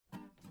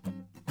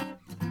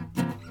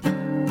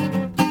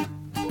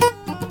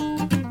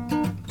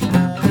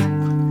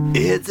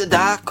It's a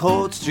dark,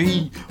 cold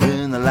street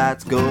when the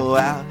lights go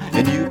out,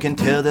 and you can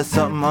tell there's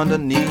something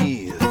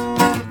underneath.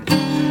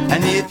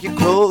 And if you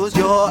close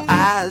your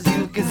eyes,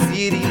 you can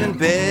see it even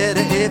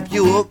better. If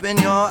you open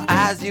your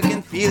eyes, you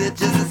can feel it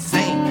just the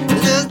same.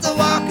 It's just a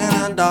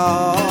walking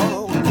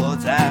dog.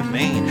 What's that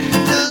mean?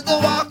 Just a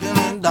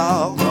walking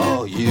dog.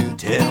 Oh, you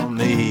tell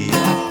me.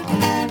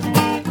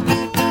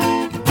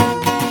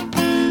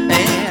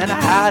 And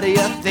how do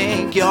you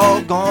think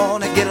you're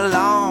gonna get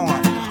along?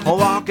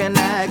 Walking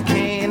that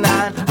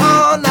canine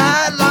all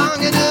night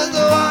long. You're just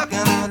a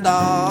walking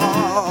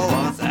dog.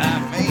 What's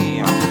that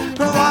mean?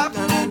 A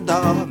walking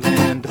dog,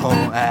 man,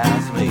 don't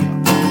ask me.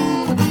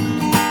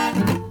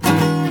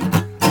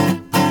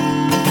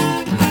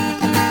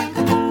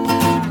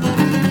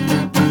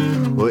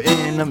 Well,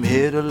 in the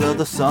middle of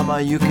the summer,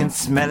 you can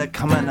smell it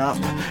coming up,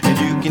 and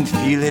you can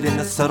feel it in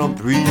the subtle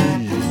breeze.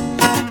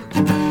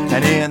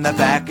 And in the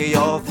back of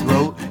your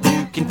throat,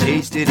 you can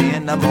taste it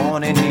in the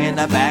morning. In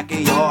the back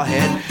of your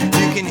head,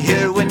 you can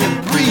hear it when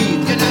you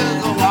breathe. You're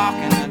just a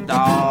walking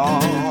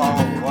dog.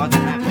 What's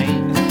that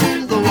mean?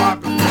 Just a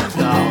walking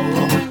dog.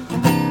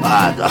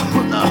 I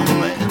don't know,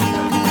 man.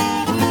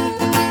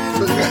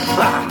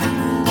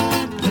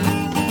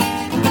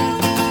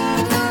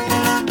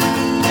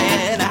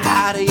 And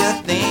how do you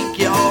think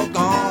you're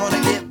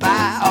gonna get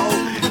by? Oh,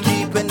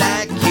 keeping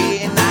that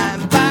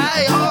canine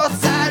by your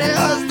side. It's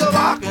just a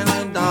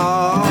walking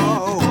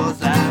dog. What's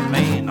that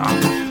mean?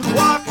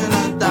 Walking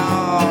a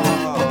dog.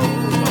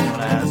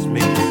 Don't ask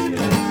me.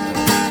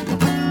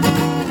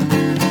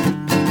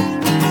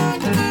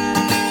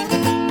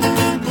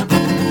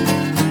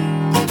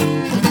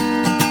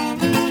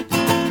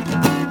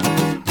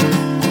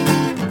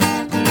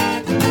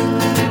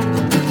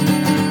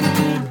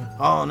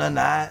 On a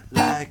night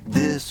like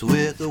this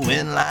with a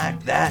wind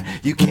like that,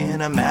 you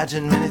can't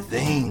imagine many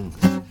things.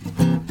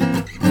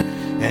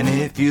 And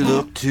if you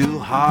look too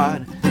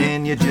hard,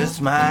 then you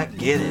just might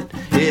get it.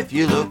 If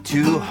you look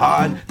too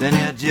hard, then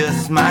you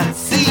just might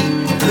see.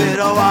 Quit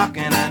a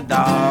walking a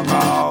dog,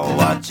 oh,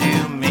 what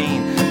you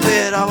mean?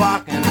 Quit a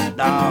walking a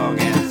dog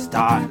and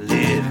start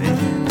living.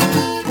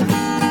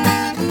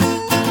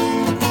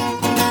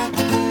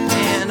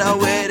 And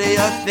where do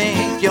you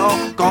think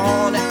you're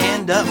gonna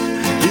end up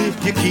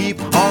if you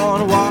keep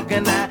on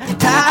walking that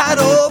tight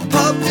old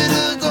pup? You're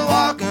just a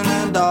walking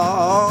a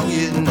dog,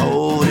 you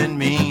know what it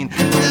mean.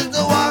 Just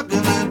a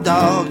walking a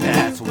dog,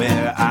 that's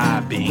where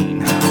I've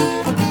been.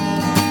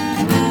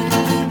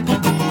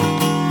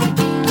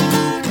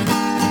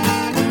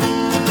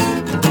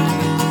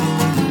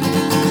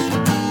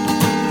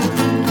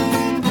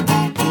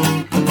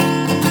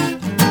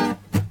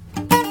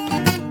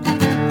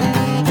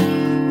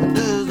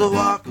 Just a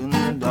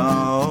walking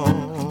dog,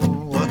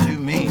 what you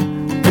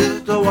mean?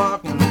 Just a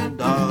walking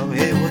dog.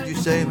 Hey, what'd you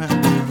say, man?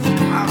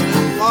 I'm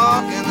just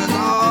walking the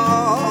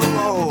dog.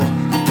 Oh,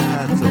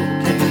 that's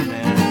okay,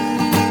 man.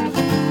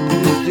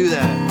 Just do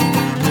that.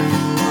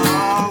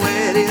 Oh,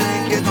 where do you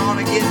think you're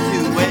gonna get to?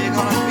 Where you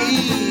gonna be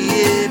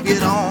if you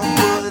don't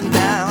put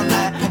down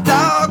that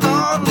dog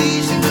on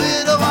leash and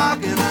quit a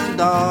walking the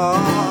dog?